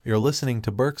You're listening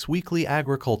to Berk's Weekly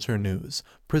Agriculture News,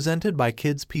 presented by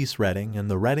Kids Peace Reading and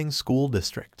the Reading School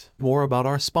District. More about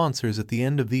our sponsors at the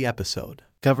end of the episode.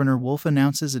 Governor Wolf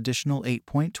announces additional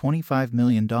 $8.25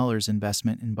 million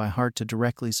investment in ByHeart to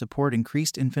directly support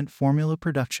increased infant formula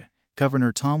production.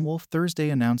 Governor Tom Wolf Thursday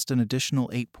announced an additional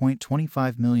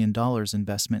 $8.25 million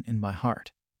investment in ByHeart,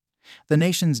 the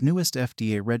nation's newest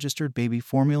FDA-registered baby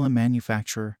formula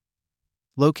manufacturer,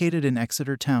 located in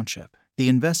Exeter Township. The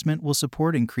investment will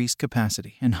support increased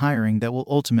capacity and hiring that will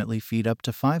ultimately feed up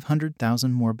to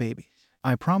 500,000 more babies.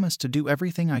 I promise to do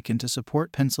everything I can to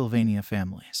support Pennsylvania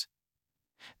families.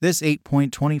 This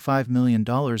 $8.25 million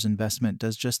investment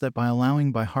does just that by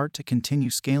allowing ByHeart to continue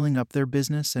scaling up their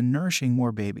business and nourishing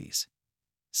more babies,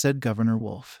 said Governor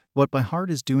Wolf. What ByHeart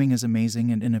is doing is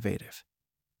amazing and innovative.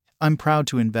 I'm proud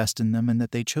to invest in them and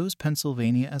that they chose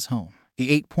Pennsylvania as home.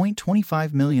 The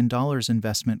 $8.25 million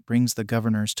investment brings the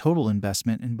governor's total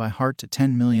investment in ByHeart to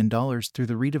 $10 million through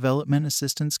the Redevelopment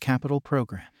Assistance Capital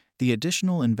Program. The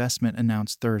additional investment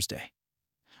announced Thursday,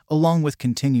 along with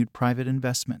continued private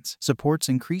investments, supports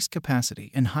increased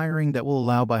capacity and hiring that will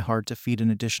allow ByHeart to feed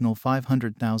an additional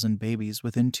 500,000 babies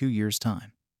within 2 years'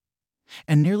 time,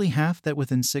 and nearly half that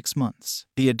within 6 months.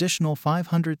 The additional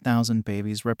 500,000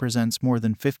 babies represents more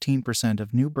than 15%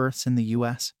 of new births in the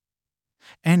U.S.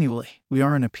 Annually. We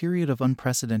are in a period of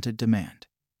unprecedented demand,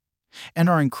 and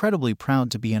are incredibly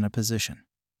proud to be in a position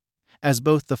as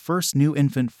both the first new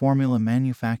infant formula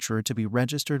manufacturer to be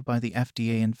registered by the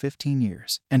FDA in 15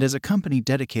 years, and as a company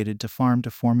dedicated to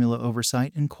farm-to-formula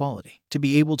oversight and quality, to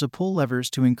be able to pull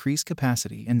levers to increase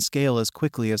capacity and scale as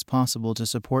quickly as possible to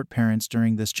support parents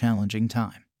during this challenging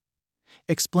time.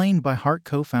 Explained by ByHeart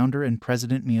co-founder and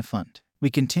President Mia Fund. We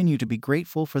continue to be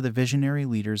grateful for the visionary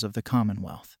leaders of the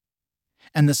Commonwealth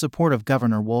and the support of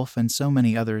Governor Wolf and so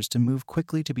many others to move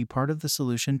quickly to be part of the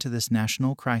solution to this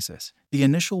national crisis. The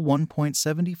initial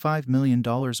 $1.75 million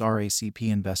RACP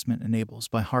investment enables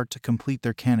ByHeart to complete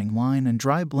their canning line and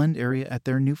dry blend area at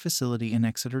their new facility in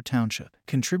Exeter Township,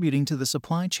 contributing to the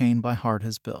supply chain ByHeart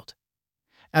has built.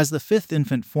 As the fifth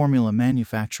infant formula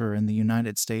manufacturer in the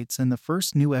United States and the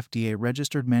first new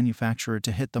FDA-registered manufacturer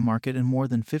to hit the market in more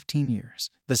than 15 years,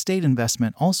 the state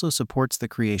investment also supports the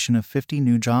creation of 50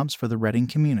 new jobs for the Reading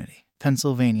community.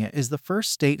 Pennsylvania is the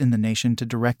first state in the nation to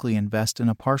directly invest in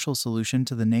a partial solution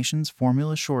to the nation's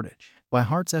formula shortage.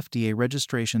 ByHeart's FDA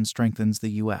registration strengthens the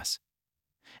U.S.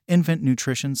 infant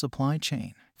nutrition supply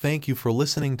chain. Thank you for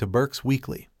listening to Berk's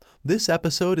Weekly. This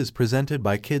episode is presented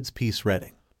by Kids Peace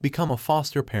Reading. Become a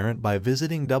foster parent by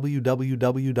visiting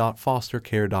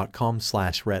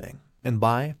www.fostercare.com/Reading, and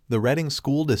by the Reading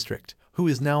School District, who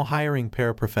is now hiring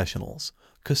paraprofessionals,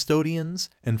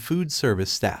 custodians, and food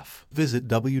service staff. Visit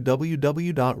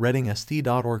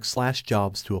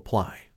www.readingsd.org/jobs to apply.